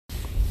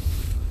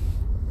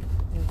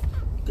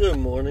Good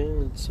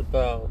morning. It's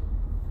about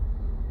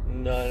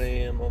 9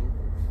 a.m. I'm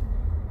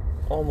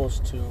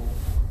almost to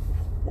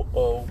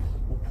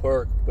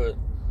work, but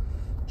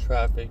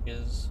traffic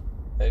is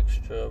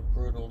extra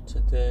brutal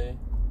today,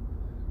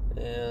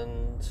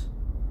 and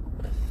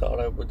I thought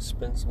I would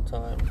spend some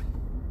time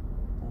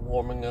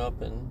warming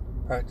up and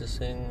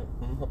practicing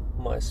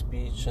my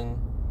speech and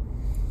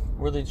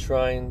really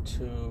trying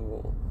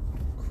to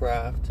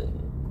craft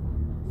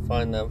and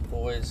find that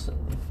voice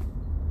and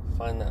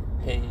find that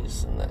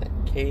pace and that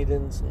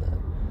cadence and that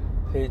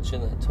pitch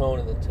and that tone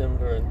and the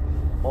timbre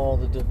and all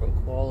the different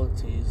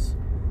qualities.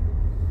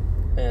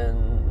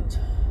 And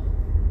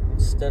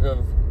instead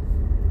of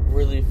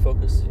really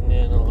focusing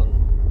in on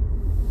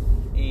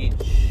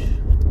each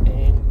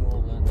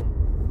angle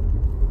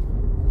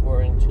and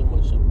worrying too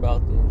much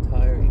about the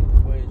entire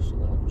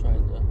equation, I'm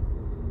trying to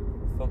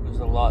focus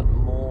a lot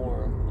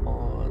more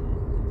on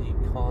the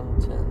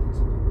content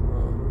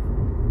of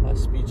my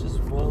speech as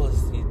well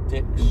as the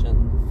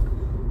diction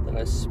that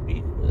I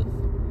speak with,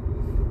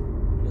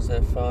 because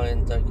I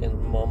find I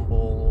can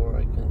mumble or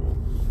I can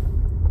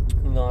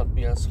not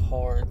be as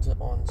hard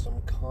on some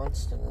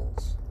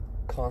consonants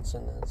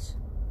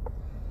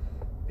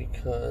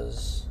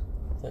because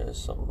there's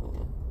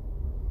some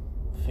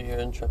fear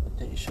and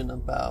trepidation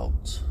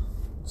about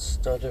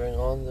stuttering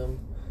on them.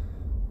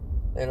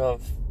 And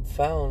I've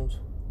found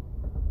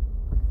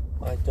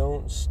I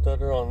don't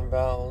stutter on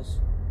vowels,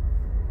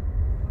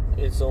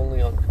 it's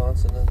only on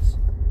consonants.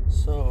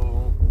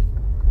 So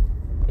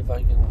if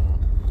I can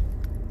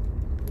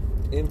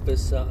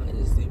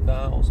emphasize the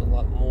vowels a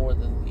lot more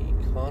than the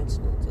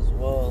consonants as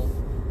well,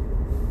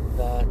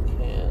 that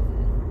can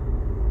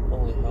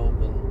only help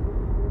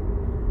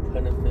and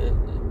benefit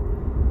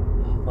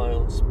my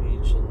own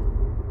speech. And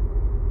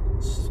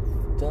it's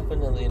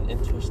definitely an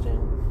interesting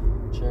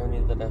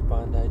journey that I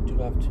find I do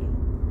have to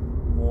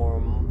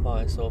warm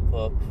myself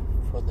up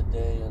for the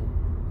day and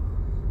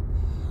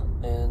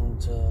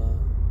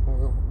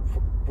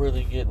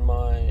really get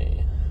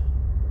my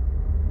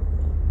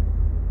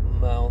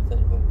mouth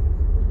and vocal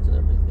cords and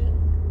everything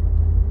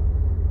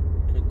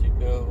good to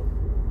go,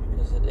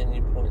 because at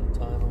any point in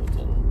time I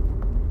can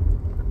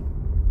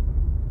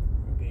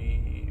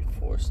be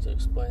forced to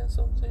explain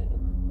something.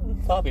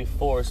 Not be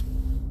forced,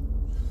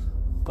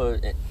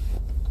 but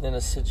in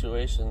a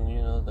situation,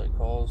 that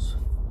calls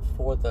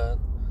for that.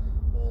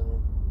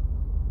 And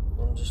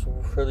I'm just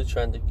really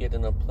trying to get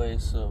in a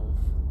place of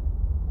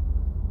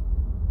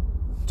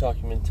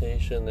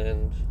documentation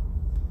and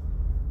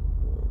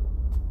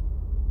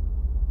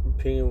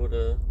being able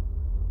to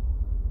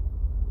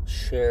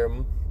share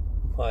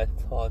my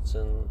thoughts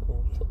and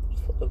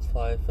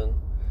life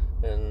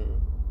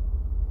and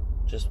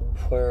just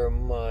where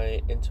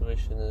my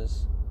intuition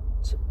is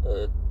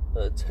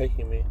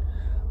taking me.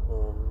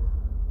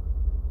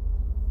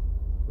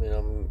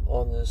 I'm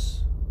on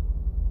this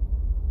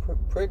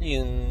pretty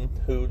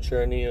new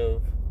journey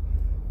of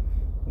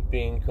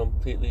being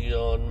completely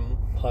on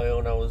my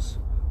own. I was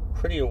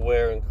pretty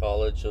aware in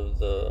college of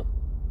the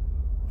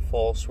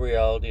false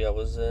reality I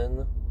was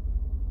in,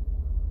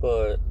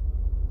 but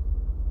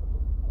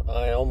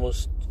I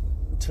almost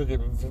took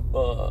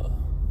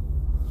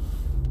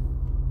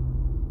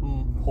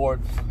more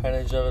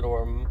advantage of it,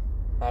 or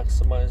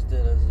maximized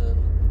it, as in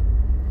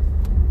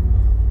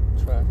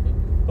traffic.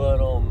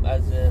 But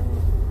as in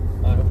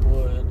I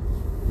would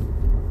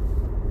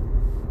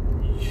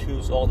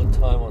use all the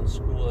time on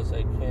school as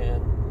I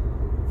can,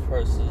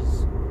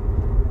 versus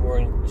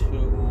worrying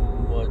too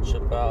much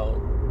about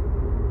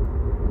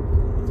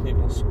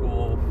leaving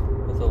school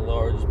with a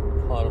large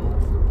bottom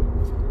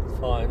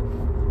line,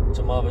 which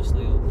I'm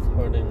obviously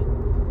learning.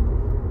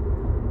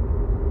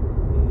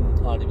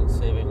 Not even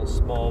saving a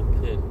small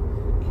pit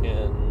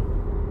can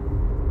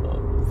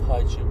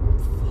hide you.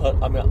 But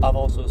I've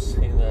also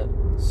seen that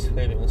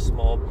saving a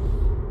small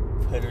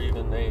pit or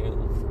even a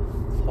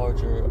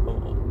larger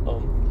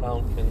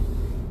pound can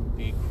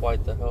be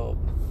quite the help.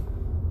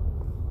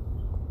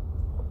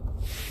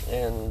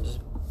 And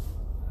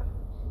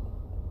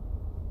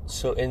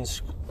so in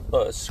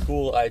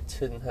school, I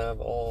didn't have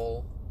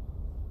all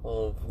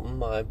of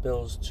my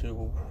bills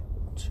to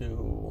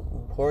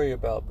worry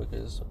about,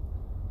 because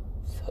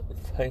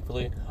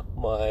thankfully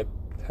my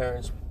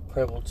parents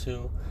were able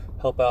to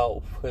help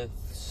out with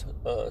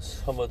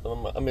some of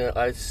them.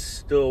 I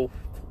still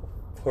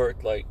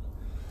worked like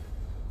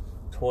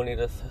 20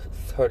 to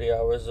 30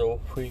 hours a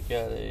week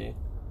at a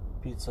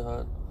Pizza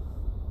Hut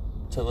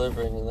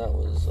delivering, and that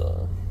was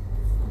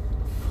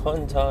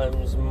fun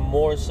times,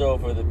 more so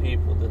for the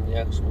people than the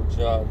actual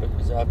job,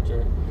 because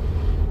after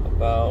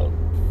about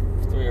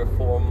 3 or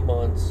 4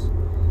 months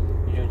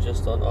you're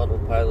just on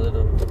autopilot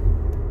of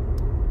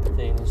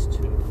things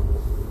to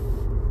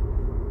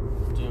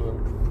do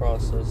and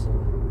process,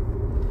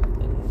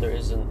 and there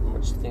isn't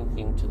much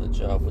thinking to the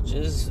job, which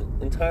is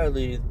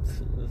entirely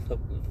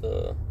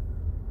the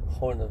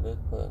point of it.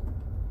 But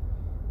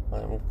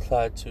I'm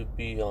glad to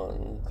be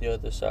on the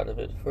other side of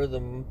it. For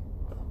the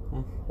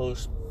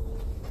most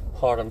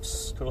part, I'm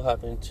still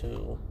having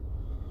to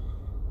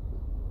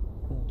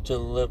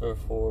deliver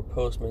for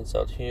Postmates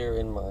out here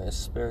in my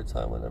spare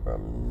time whenever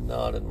I'm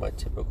not in my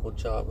typical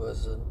job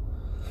as an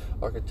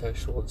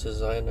architectural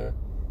designer.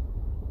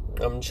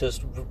 I'm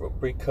just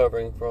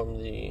recovering from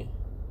the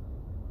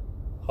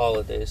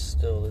holidays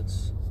still.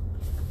 It's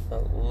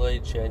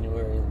late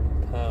January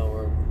in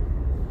power,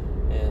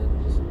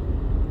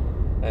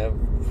 and I have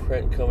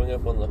rent coming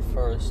up on the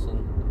 1st,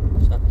 and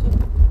just have to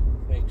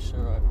make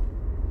sure I'm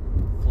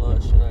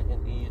flush and I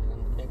can eat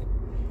and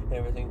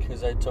everything,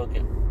 because I don't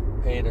get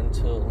paid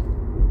until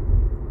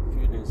a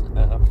few days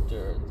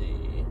after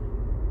the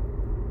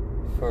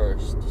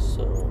 1st,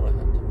 so I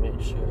have to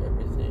make sure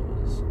everything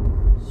is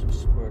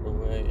squared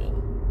away.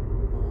 And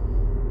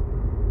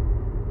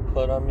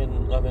but I'm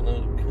in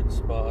a good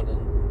spot, and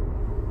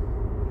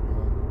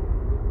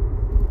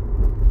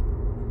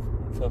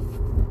the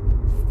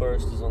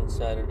 1st is on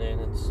Saturday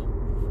and it's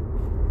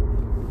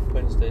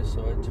Wednesday,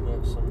 so I do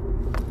have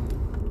some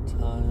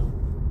time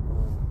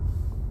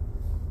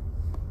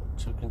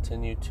to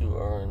continue to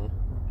earn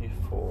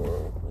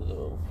before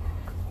the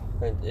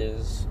rent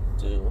is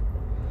due.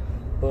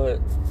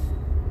 But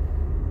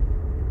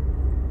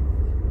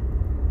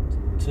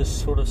to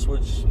sort of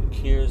switch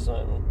gears,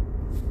 I'm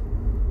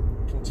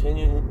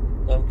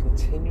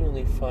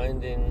continually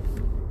finding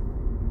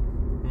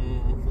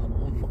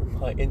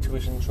my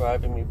intuition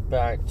driving me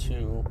back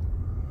to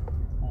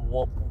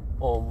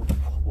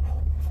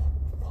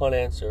one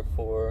answer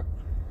for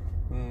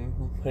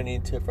many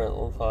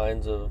different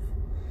lines of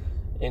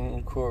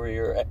inquiry,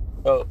 or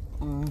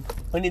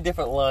many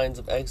different lines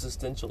of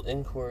existential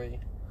inquiry,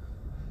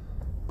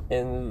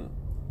 and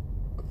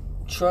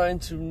trying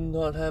to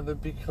not have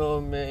it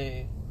become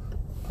a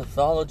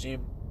pathology,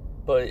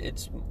 but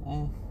it's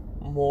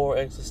more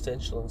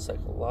existential and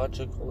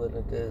psychological than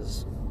it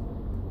is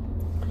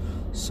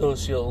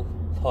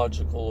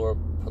sociological or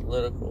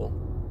political.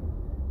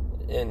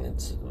 And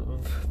it's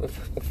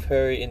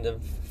very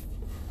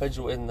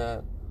individual in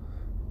that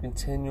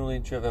continually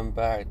driven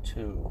back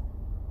to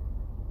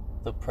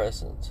the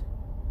present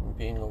and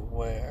being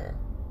aware,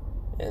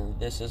 and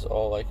this is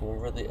all I can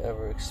really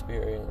ever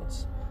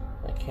experience.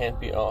 I can't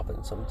be off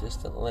in some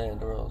distant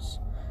land, or else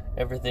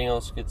everything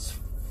else gets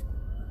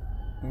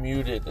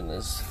muted and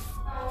is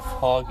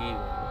foggy.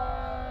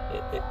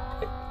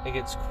 It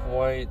gets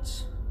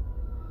quite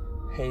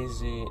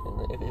hazy,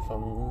 and if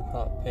I'm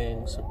not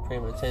paying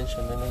supreme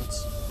attention, then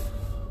it's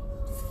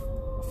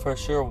for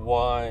sure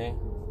why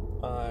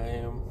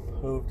I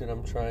moved, and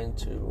I'm trying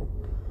to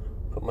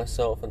put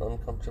myself in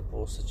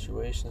uncomfortable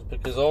situations,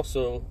 because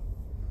also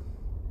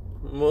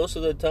most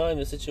of the time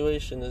the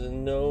situation is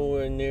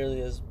nowhere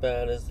nearly as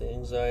bad as the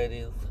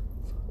anxiety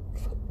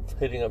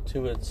leading up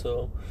to it.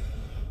 So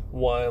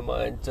why am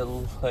I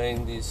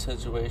delaying the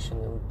situation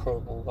and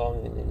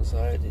prolonging the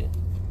anxiety?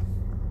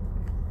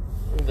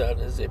 That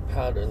is a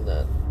pattern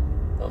that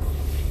I'm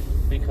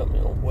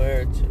becoming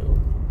aware to,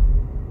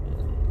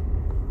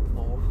 and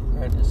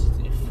awareness is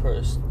the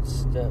first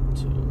step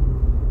to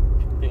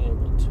being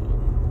able to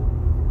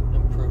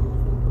improve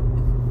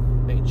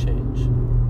and make change.